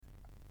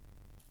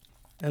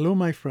Hello,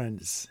 my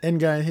friends.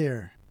 Nguy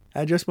here.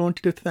 I just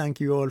wanted to thank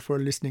you all for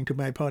listening to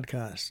my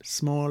podcast,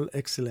 Small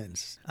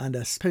Excellence, and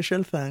a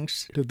special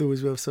thanks to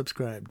those who have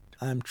subscribed.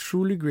 I'm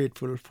truly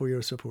grateful for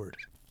your support.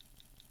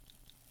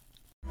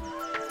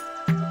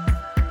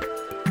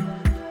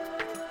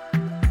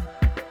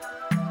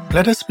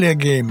 Let us play a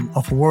game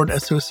of word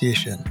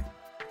association.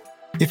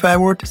 If I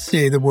were to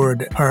say the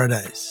word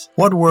paradise,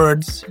 what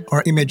words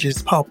or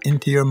images pop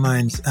into your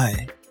mind's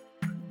eye?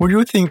 Would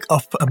you think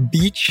of a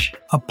beach,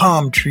 a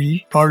palm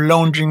tree, or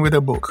lounging with a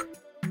book?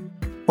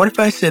 What if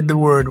I said the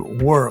word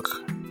work?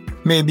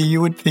 Maybe you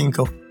would think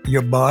of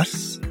your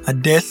boss, a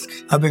desk,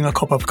 having a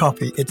cup of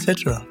coffee,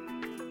 etc.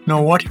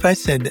 Now, what if I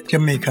said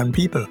Jamaican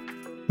people?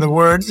 The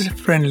words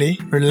friendly,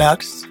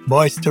 relaxed,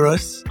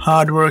 boisterous,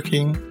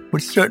 hardworking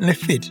would certainly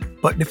fit,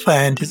 but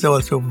defiant is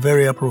also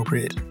very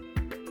appropriate.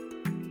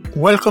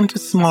 Welcome to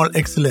Small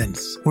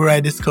Excellence, where I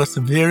discuss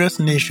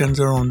various nations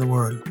around the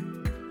world.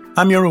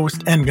 I'm your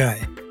host,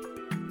 Nguy.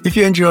 If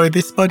you enjoy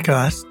this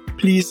podcast,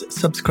 please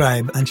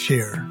subscribe and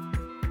share.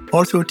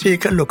 Also,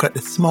 take a look at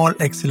the Small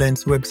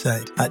Excellence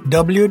website at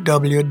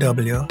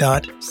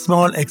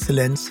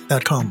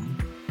www.smallexcellence.com.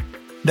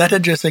 That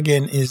address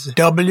again is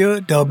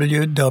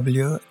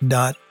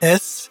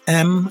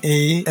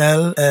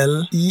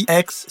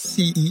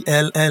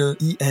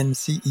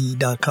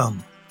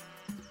www.smallexcellence.com.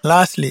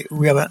 Lastly,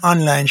 we have an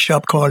online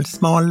shop called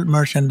Small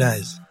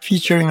Merchandise,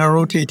 featuring a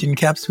rotating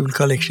capsule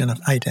collection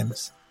of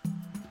items.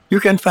 You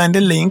can find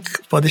the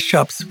link for the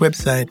shop's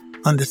website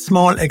on the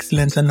Small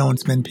Excellence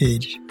announcement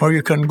page, or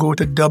you can go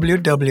to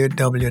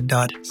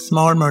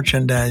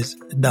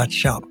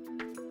www.smallmerchandise.shop.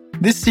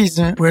 This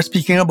season, we're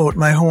speaking about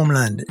my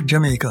homeland,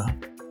 Jamaica.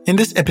 In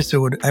this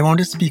episode, I want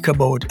to speak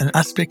about an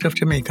aspect of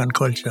Jamaican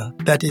culture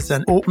that is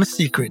an open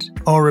secret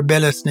or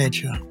rebellious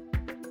nature.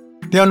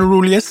 The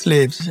unruliest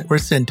slaves were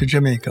sent to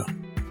Jamaica.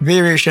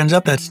 Variations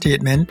of that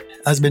statement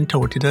has been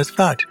touted as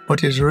fact,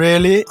 but is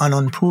really an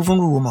unproven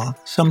rumor,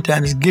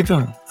 sometimes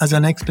given as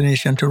an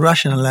explanation to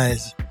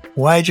rationalize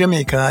why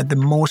Jamaica had the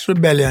most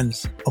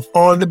rebellions of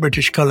all the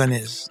British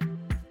colonies.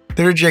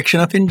 The rejection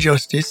of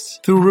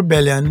injustice through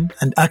rebellion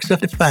and acts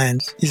of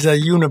defiance is a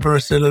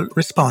universal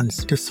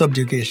response to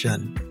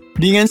subjugation.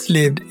 Being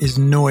enslaved is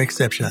no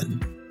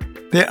exception.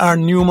 There are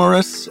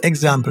numerous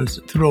examples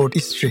throughout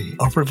history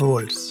of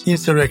revolts,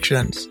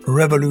 insurrections,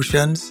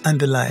 revolutions, and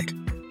the like.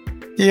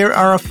 Here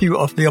are a few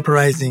of the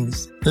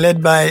uprisings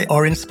led by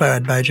or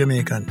inspired by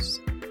Jamaicans.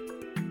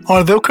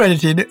 Although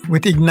credited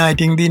with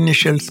igniting the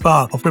initial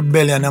spark of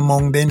rebellion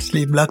among the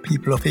enslaved black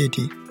people of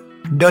Haiti,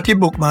 Dutty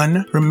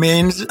Boukman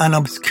remains an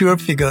obscure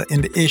figure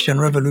in the Haitian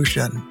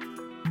Revolution.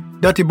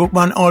 Dutty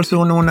Boukman,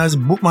 also known as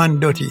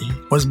Boukman Dutty,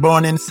 was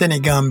born in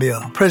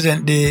Senegambia,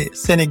 present-day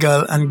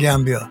Senegal and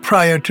Gambia,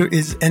 prior to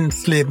his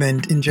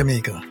enslavement in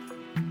Jamaica.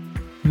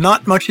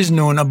 Not much is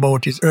known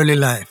about his early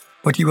life,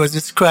 but he was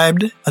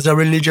described as a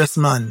religious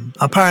man,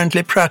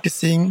 apparently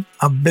practicing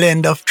a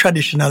blend of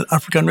traditional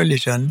African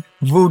religion,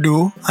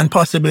 voodoo, and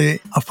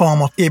possibly a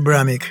form of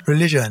Abrahamic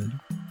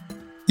religion.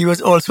 He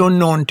was also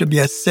known to be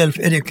a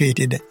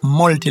self-educated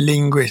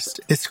multilinguist,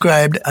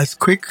 described as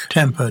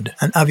quick-tempered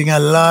and having a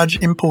large,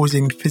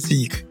 imposing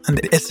physique and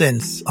the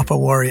essence of a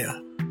warrior.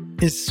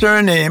 His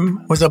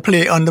surname was a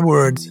play on the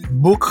words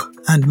book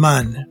and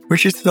man,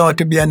 which is thought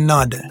to be a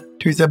nod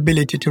to his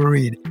ability to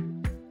read.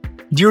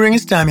 During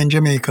his time in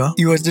Jamaica,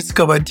 he was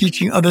discovered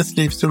teaching other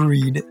slaves to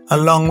read,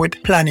 along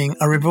with planning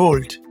a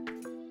revolt.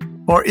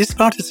 For his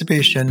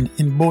participation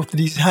in both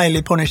these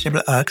highly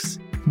punishable acts,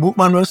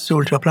 Boukman was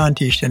sold to a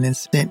plantation in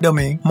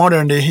Saint-Domingue,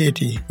 modern-day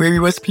Haiti, where he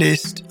was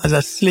placed as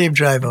a slave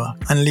driver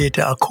and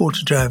later a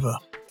coach driver.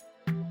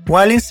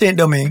 While in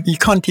Saint-Domingue, he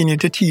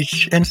continued to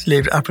teach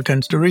enslaved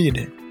Africans to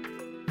read.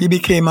 He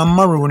became a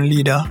Maroon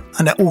leader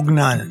and a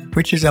Ougnan,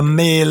 which is a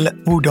male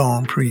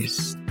voodoo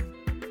priest.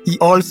 He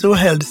also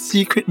held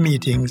secret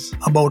meetings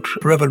about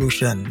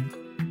revolution.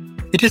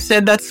 It is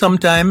said that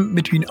sometime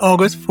between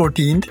August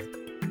 14th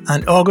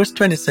and August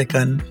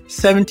 22nd,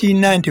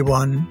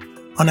 1791,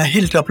 on a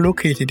hilltop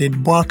located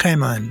in Bois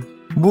Caiman,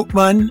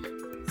 Boukman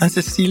and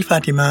Cecile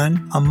Fatiman,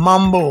 a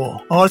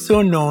Mambo,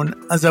 also known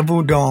as a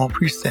voodoo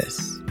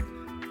priestess,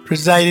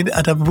 presided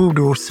at a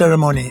voodoo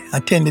ceremony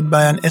attended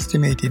by an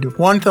estimated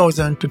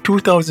 1,000 to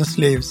 2,000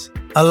 slaves,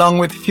 along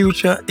with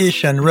future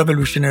Haitian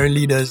revolutionary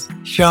leaders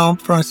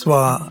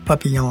Jean-François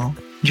Papillon,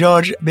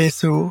 Georges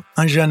Bessot,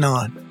 and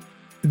Jeannot.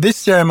 This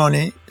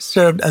ceremony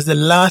served as the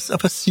last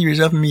of a series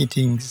of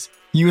meetings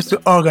used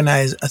to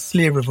organize a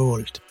slave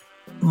revolt.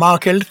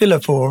 Markel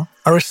Thillafour,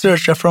 a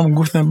researcher from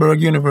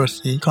Gutenberg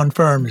University,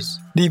 confirms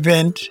the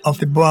event of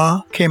the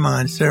Bois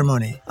Caiman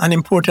ceremony, an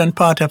important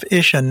part of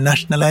Haitian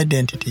national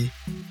identity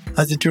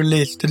as it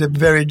relates to the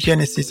very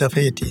genesis of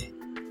Haiti.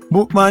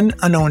 Boukman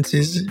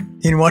announces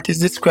in what is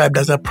described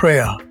as a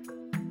prayer,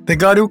 the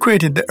God who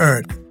created the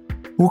earth,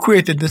 who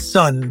created the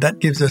sun that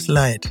gives us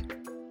light,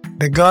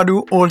 the God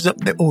who holds up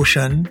the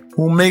ocean,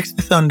 who makes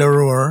the thunder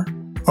roar,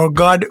 or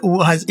God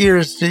who has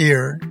ears to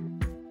hear,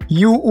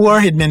 you who are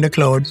hidden in the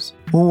clouds,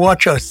 who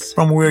watch us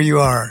from where you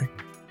are,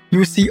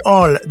 you see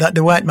all that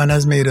the white man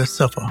has made us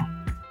suffer.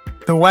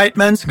 The white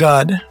man's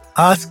God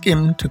asks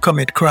him to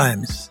commit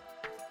crimes,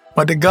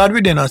 but the God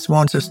within us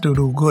wants us to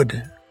do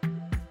good.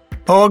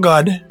 Our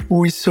God,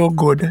 who is so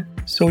good,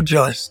 so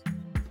just,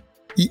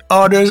 He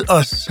orders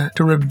us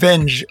to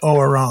revenge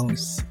our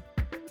wrongs.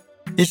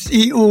 It's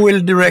He who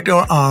will direct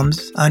our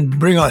arms and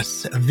bring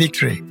us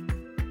victory.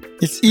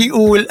 It's He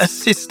who will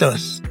assist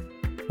us.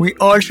 We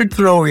all should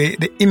throw away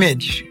the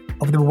image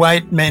of the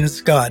white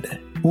man's God,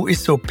 who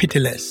is so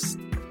pitiless.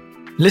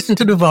 Listen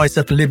to the voice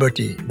of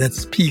liberty that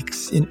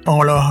speaks in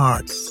all our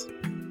hearts.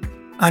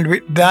 And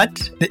with that,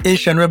 the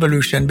Haitian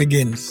Revolution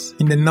begins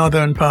in the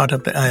northern part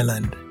of the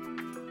island.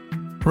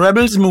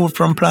 Rebels moved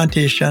from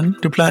plantation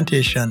to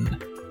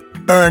plantation,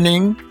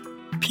 earning,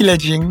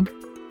 pillaging,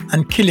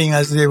 and killing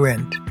as they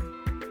went.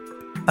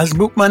 As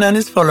Bookman and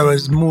his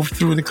followers moved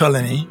through the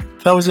colony,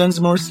 thousands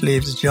more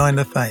slaves joined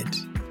the fight.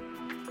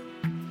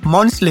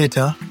 Months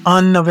later,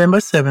 on November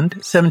 7,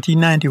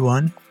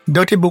 1791,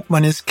 Dottie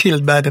Bookman is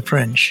killed by the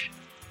French,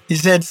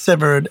 his head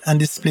severed and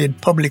displayed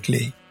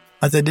publicly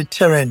as a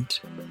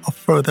deterrent of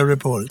further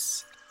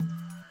revolts.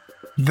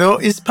 Though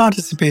his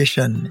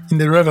participation in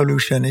the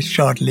revolution is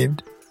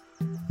short-lived,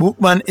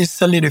 Bookman is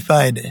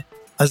solidified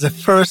as the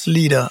first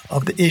leader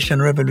of the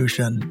Haitian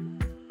Revolution.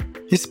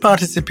 His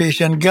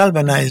participation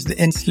galvanized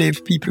the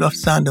enslaved people of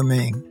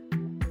Saint-Domingue.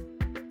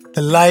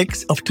 The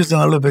likes of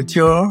Toussaint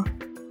Louverture,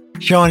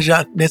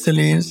 Jean-Jacques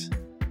Dessalines,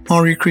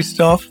 Henri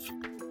Christophe,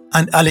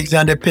 and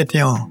Alexandre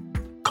Pétion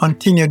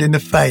continued in the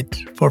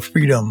fight for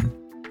freedom,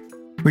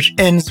 which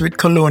ends with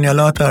colonial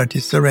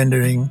authorities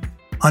surrendering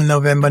on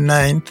November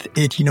 9,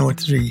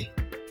 1803,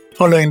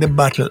 following the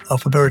Battle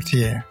of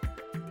Berthier.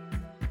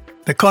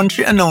 The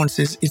country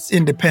announces its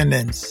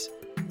independence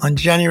on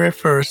January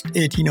 1,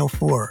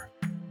 1804,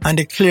 and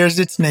declares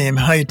its name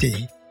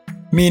Haiti,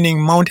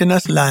 meaning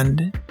mountainous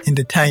land in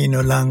the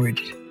Taino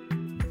language.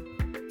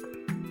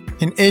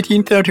 In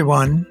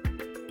 1831,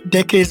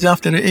 decades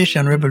after the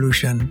Haitian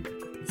Revolution,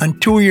 and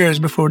 2 years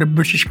before the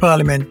British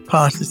Parliament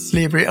passed the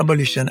Slavery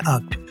Abolition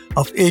Act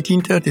of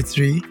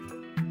 1833,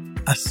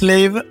 a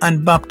slave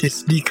and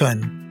Baptist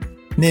deacon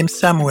named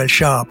Samuel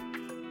Sharp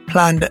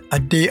planned a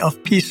day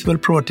of peaceful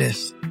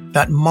protest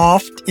that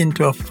morphed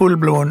into a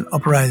full-blown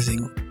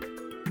uprising.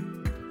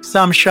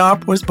 Sam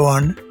Sharp was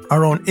born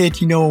around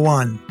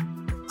 1801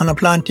 on a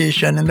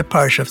plantation in the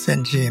parish of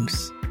St.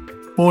 James,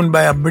 owned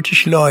by a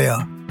British lawyer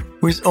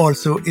who is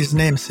also his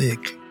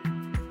namesake.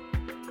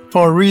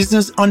 For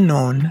reasons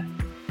unknown,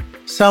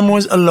 Sam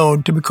was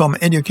allowed to become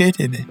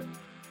educated.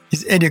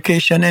 His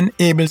education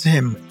enables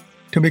him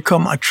to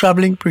become a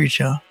traveling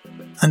preacher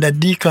and a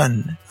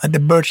deacon at the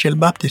Birchill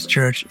Baptist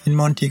Church in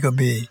Montego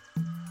Bay,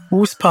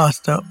 whose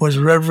pastor was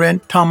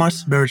Reverend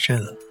Thomas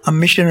Birchill, a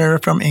missionary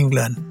from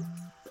England.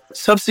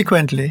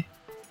 Subsequently,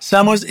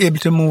 Sam was able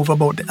to move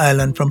about the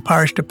island from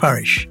parish to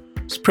parish,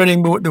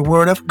 spreading both the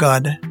word of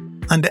God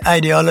and the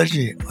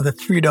ideology of the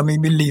freedom he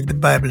believed the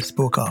Bible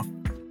spoke of.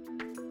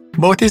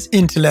 Both his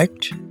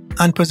intellect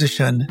and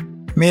position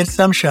made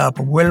Sam Sharp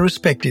well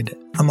respected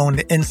among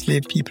the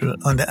enslaved people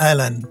on the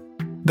island.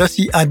 Thus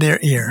he had their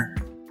ear.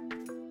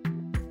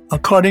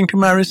 According to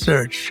my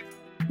research,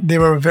 there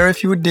were very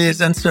few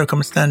days and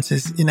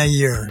circumstances in a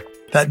year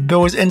that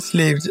those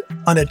enslaved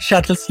under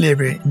chattel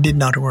slavery did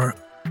not work.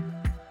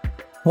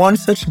 One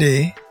such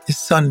day is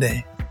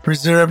Sunday,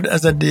 reserved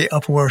as a day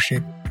of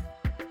worship.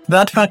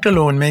 That fact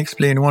alone may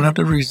explain one of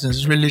the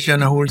reasons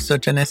religion holds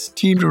such an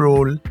esteemed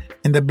role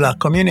in the black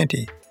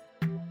community,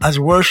 as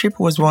worship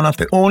was one of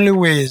the only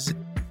ways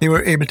they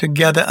were able to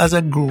gather as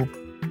a group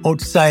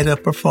outside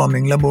of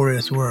performing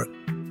laborious work.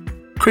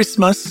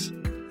 Christmas,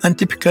 and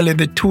typically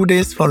the 2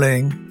 days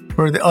following,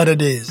 were the other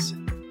days.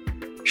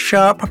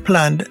 Sharp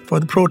planned for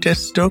the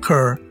protests to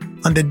occur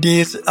on the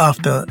days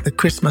after the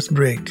Christmas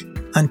break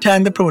and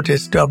timed the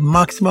protests to have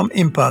maximum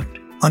impact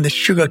on the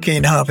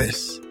sugarcane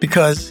harvest,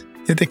 because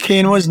if the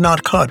cane was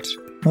not cut,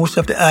 most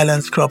of the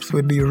island's crops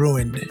would be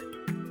ruined.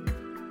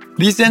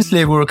 These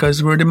enslaved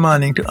workers were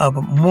demanding to have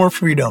more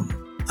freedom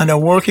and a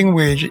working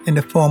wage in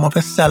the form of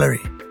a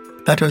salary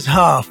that was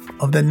half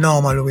of the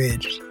normal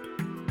wage.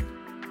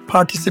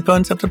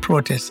 Participants of the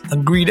protest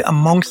agreed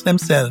amongst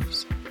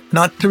themselves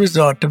not to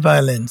resort to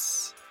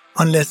violence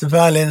unless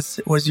violence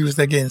was used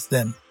against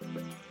them.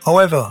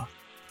 However,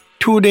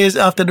 2 days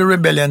after the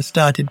rebellion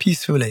started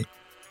peacefully,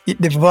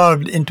 it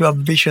devolved into a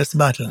vicious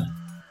battle.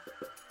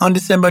 On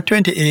December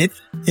 28,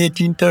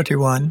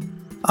 1831,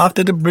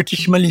 after the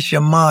British militia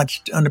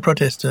marched on the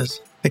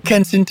protesters, the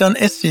Kensington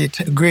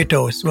Estate Great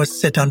House was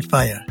set on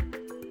fire.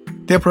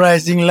 The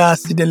uprising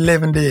lasted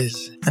 11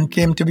 days and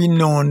came to be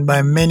known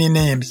by many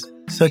names,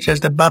 such as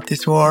the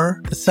Baptist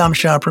War, the Sam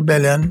Sharp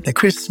Rebellion, the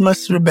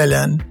Christmas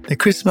Rebellion, the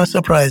Christmas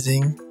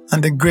Uprising,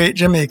 and the Great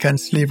Jamaican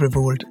Slave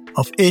Revolt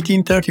of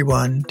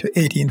 1831 to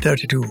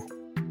 1832.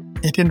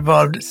 It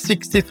involved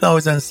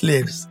 60,000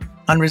 slaves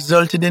and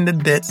resulted in the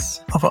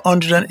deaths of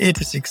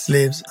 186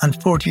 slaves and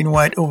 14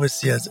 white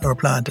overseers or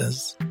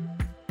planters.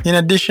 In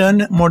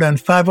addition, more than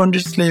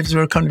 500 slaves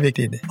were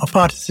convicted of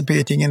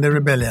participating in the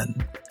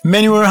rebellion.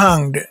 Many were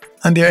hanged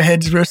and their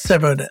heads were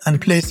severed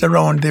and placed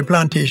around their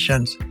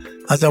plantations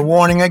as a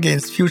warning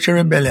against future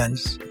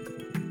rebellions.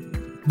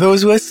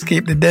 Those who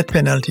escaped the death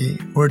penalty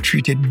were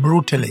treated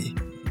brutally.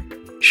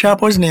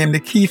 Sharp was named the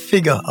key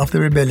figure of the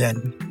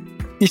rebellion.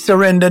 He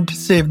surrendered to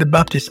save the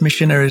Baptist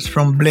missionaries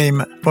from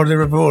blame for the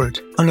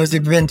revolt and was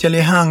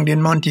eventually hanged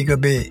in Montego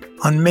Bay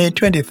on May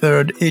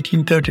 23,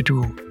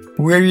 1832,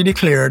 where he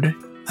declared,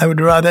 "I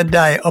would rather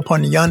die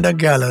upon yonder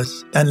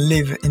gallows than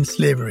live in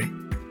slavery."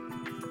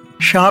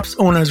 Sharp's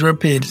owners were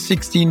paid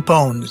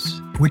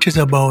 £16, which is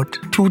about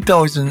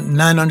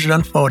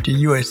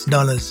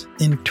 $2,940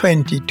 in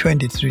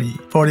 2023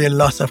 for their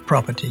loss of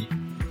property.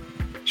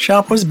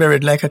 Sharp was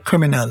buried like a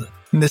criminal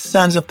in the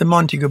sands of the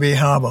Montego Bay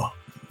Harbor.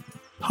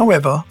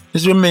 However,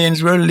 his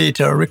remains were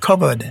later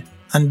recovered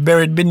and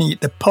buried beneath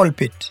the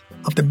pulpit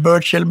of the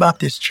Birchill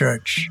Baptist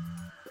Church.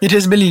 It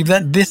is believed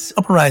that this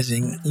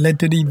uprising led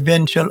to the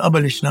eventual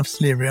abolition of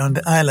slavery on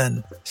the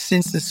island,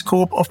 since the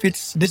scope of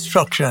its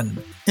destruction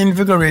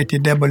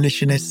invigorated the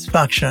abolitionist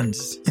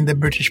factions in the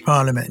British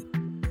Parliament.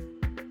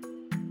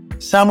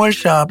 Samuel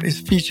Sharp is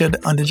featured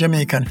on the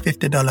Jamaican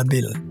 $50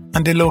 bill,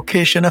 and the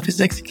location of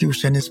his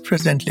execution is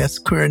presently a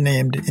square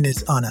named in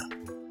his honor.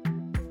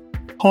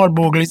 Paul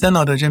Bogle is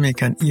another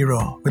Jamaican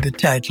hero with the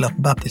title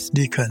of Baptist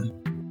Deacon.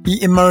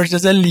 He emerged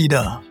as a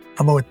leader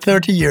about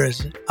 30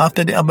 years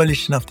after the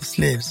abolition of the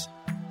slaves,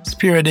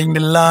 spearheading the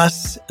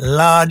last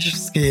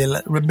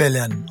large-scale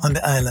rebellion on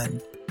the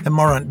island, the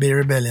Morant Bay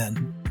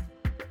Rebellion.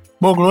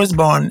 Bogle was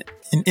born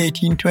in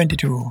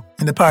 1822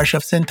 in the parish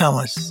of St.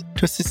 Thomas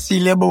to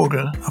Cecilia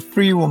Bogle, a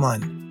free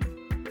woman.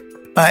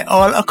 By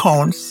all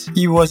accounts,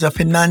 he was a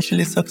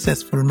financially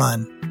successful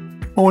man,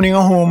 owning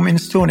a home in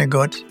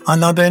Stoneygut,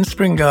 another in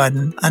Spring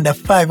Garden, and a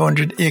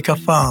 500-acre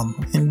farm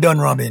in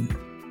Dunrobin.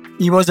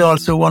 He was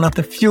also one of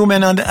the few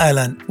men on the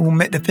island who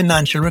met the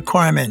financial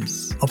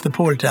requirements of the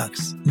poll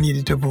tax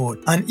needed to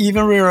vote, an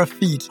even rarer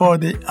feat for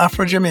the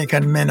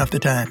Afro-Jamaican men of the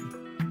time.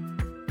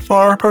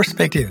 For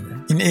perspective,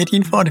 in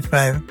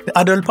 1845, the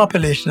adult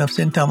population of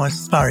St.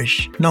 Thomas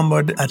Parish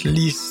numbered at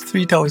least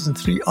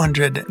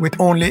 3,300, with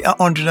only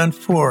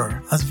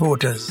 104 as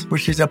voters,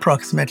 which is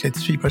approximately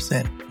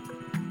 3%.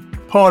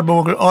 Paul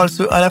Bogle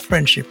also had a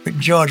friendship with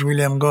George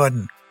William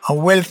Gordon, a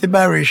wealthy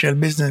biracial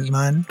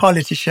businessman,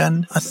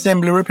 politician,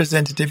 assembly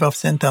representative of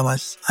St.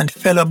 Thomas, and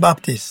fellow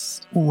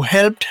Baptist, who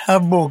helped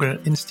have Bogle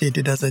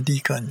instated as a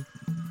deacon.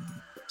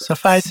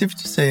 Suffice it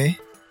to say,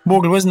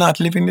 Bogle was not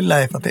living the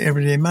life of the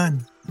everyday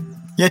man,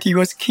 yet he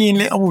was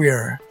keenly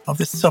aware of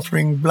the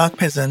suffering black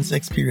peasants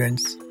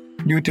experience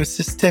due to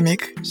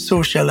systemic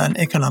social and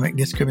economic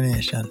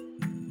discrimination.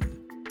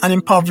 An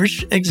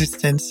impoverished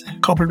existence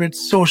coupled with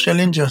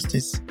social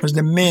injustice was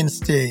the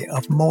mainstay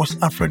of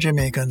most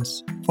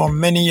Afro-Jamaicans for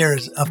many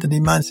years after the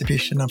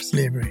emancipation of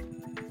slavery.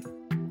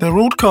 The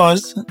root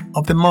cause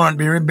of the Morant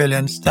Bay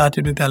Rebellion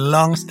started with a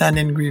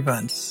long-standing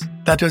grievance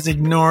that was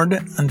ignored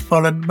and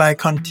followed by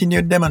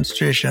continued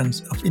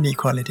demonstrations of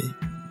inequality.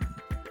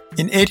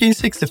 In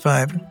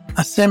 1865,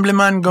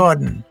 Assemblyman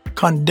Gordon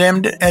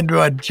condemned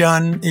Edward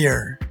John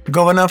Eyre,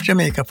 governor of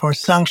Jamaica, for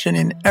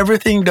sanctioning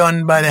everything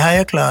done by the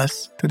higher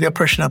class to the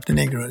oppression of the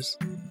Negroes.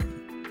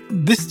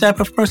 This type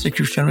of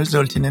persecution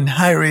resulted in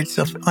high rates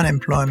of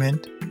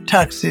unemployment,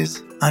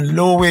 taxes, and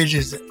low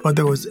wages for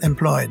those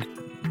employed.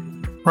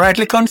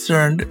 Rightly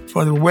concerned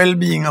for the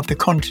well-being of the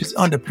country's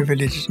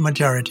underprivileged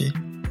majority,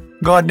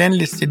 Gordon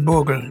enlisted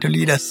Bogle to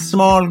lead a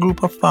small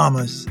group of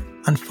farmers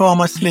and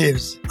former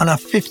slaves on a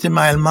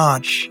 50-mile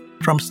march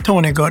from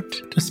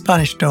Stoneygut to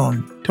Spanish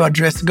Town to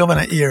address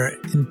Governor Eyre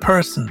in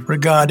person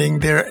regarding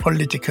their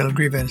political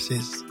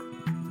grievances.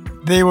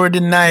 They were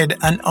denied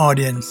an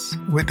audience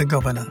with the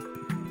governor.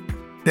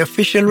 The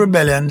official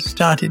rebellion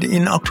started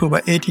in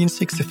October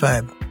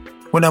 1865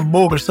 when a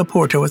Bogle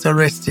supporter was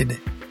arrested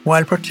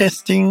while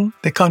protesting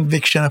the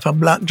conviction of a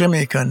black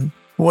Jamaican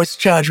who was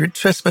charged with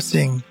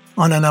trespassing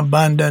on an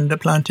abandoned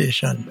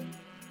plantation.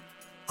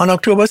 On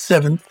October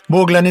 7th,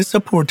 Bogle and his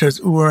supporters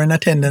who were in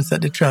attendance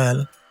at the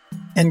trial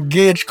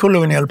engaged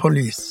colonial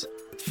police,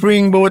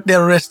 freeing both the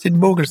arrested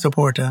Bogle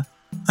supporter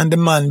and the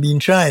man being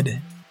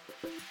tried.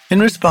 In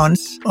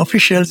response,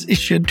 officials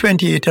issued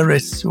 28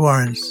 arrest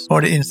warrants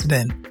for the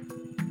incident.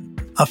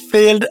 A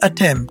failed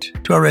attempt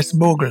to arrest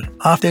Bogle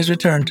after his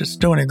return to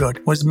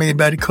Stoneygut was made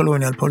by the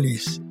colonial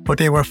police, but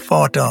they were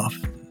fought off.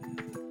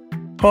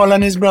 Paul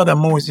and his brother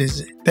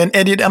Moses then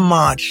headed a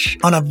march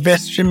on a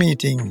vestry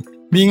meeting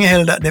being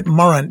held at the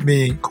Morant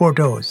Bay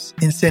Courthouse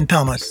in St.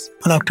 Thomas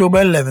on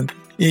October 11,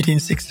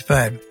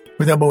 1865,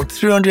 with about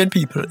 300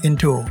 people in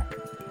tow.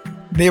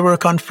 They were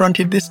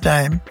confronted this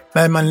time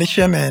by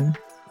militiamen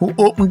who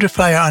opened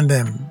fire on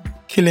them,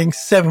 killing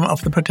 7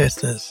 of the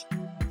protesters.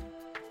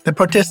 The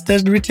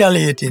protesters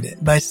retaliated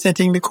by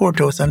setting the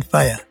courthouse on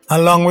fire,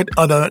 along with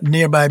other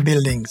nearby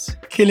buildings,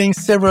 killing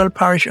several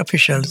parish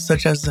officials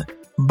such as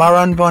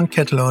Baron von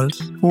Kettleholz,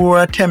 who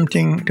were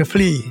attempting to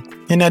flee,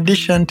 in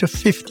addition to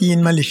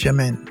 15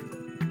 militiamen.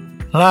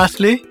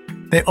 Lastly,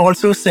 they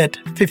also set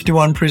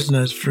 51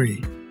 prisoners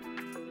free.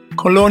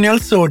 Colonial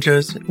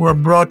soldiers were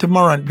brought to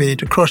Morant Bay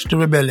to crush the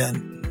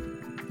rebellion.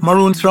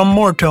 Maroons from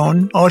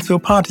Moortown also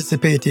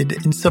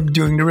participated in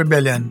subduing the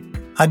rebellion,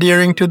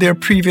 adhering to their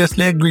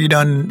previously agreed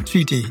on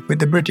treaty with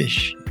the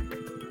British.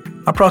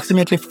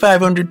 Approximately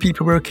 500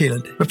 people were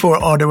killed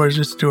before order was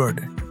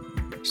restored.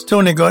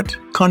 Stonygut,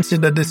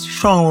 considered the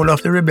stronghold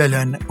of the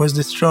rebellion, was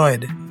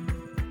destroyed.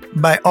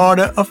 By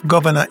order of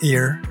Governor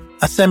Eyre,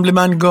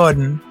 Assemblyman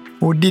Gordon,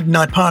 who did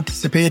not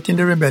participate in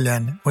the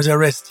rebellion, was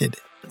arrested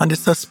on the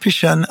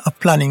suspicion of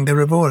planning the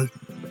revolt.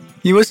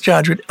 He was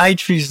charged with high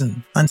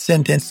treason and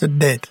sentenced to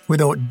death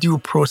without due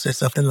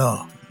process of the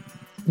law.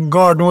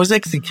 Gordon was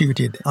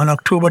executed on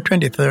October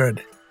 23,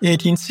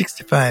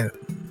 1865.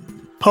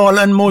 Paul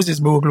and Moses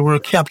Bogle were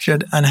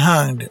captured and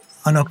hanged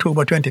on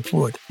October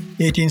 24,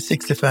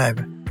 1865,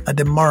 at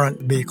the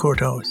Morant Bay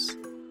Courthouse.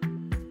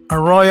 A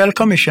royal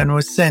commission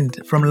was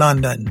sent from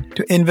London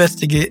to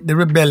investigate the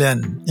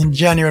rebellion in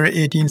January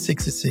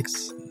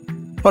 1866.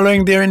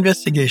 Following their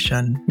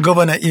investigation,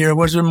 Governor Eyre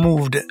was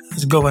removed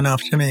as governor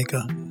of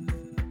Jamaica.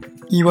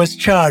 He was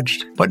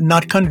charged but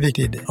not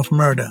convicted of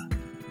murder.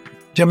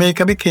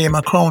 Jamaica became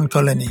a crown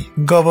colony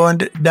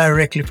governed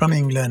directly from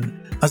England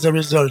as a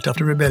result of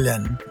the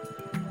rebellion.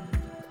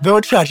 Though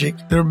tragic,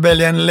 the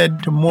rebellion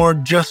led to more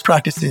just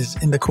practices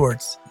in the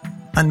courts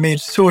and made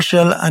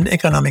social and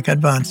economic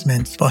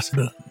advancements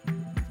possible.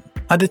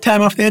 At the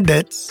time of their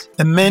deaths,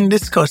 the men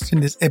discussed in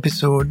this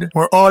episode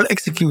were all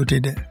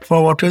executed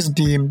for what was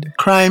deemed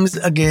crimes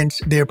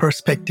against their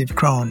prospective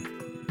crown.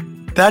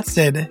 That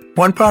said,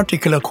 one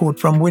particular quote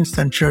from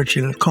Winston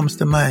Churchill comes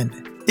to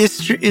mind.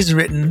 History is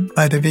written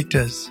by the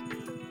victors.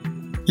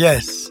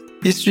 Yes,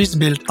 history is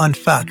built on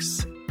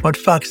facts, but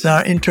facts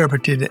are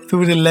interpreted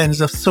through the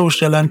lens of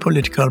social and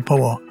political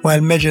power while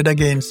measured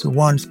against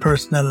one's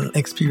personal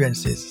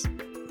experiences.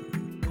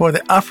 For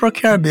the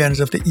Afro-Caribbeans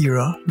of the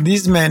era,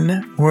 these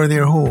men were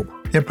their hope,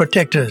 their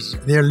protectors,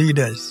 their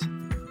leaders.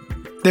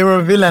 They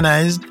were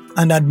villainized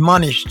and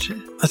admonished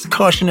as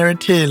cautionary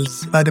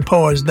tales by the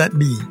powers that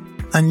be,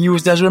 and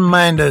used as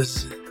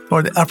reminders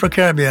for the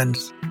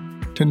Afro-Caribbeans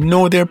to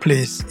know their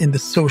place in the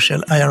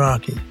social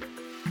hierarchy.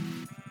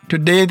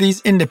 Today,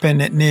 these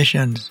independent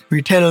nations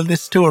retell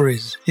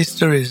the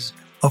histories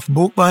of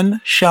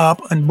Bookman,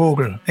 Sharp, and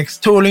Bogle,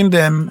 extolling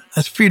them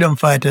as freedom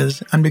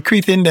fighters and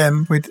bequeathing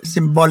them with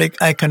symbolic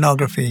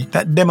iconography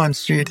that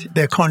demonstrate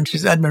their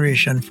country's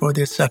admiration for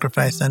their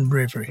sacrifice and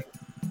bravery.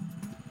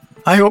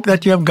 I hope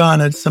that you have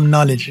garnered some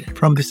knowledge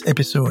from this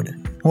episode.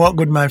 Walk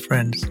good, my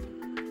friends.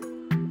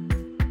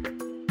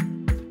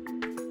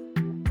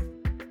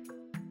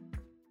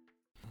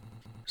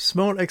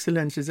 Small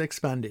Excellence is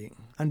expanding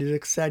and is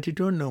excited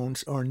to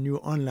announce our new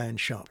online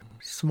shop,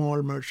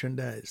 Small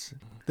Merchandise.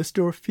 The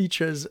store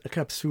features a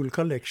capsule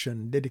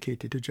collection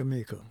dedicated to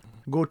Jamaica.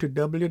 Go to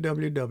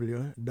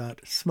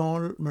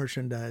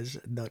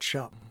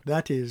www.smallmerchandise.shop.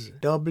 That is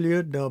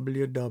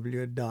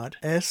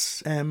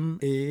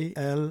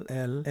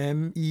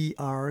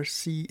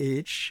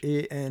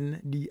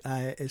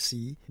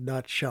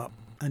www.smallmerchandise.shop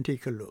and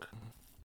take a look.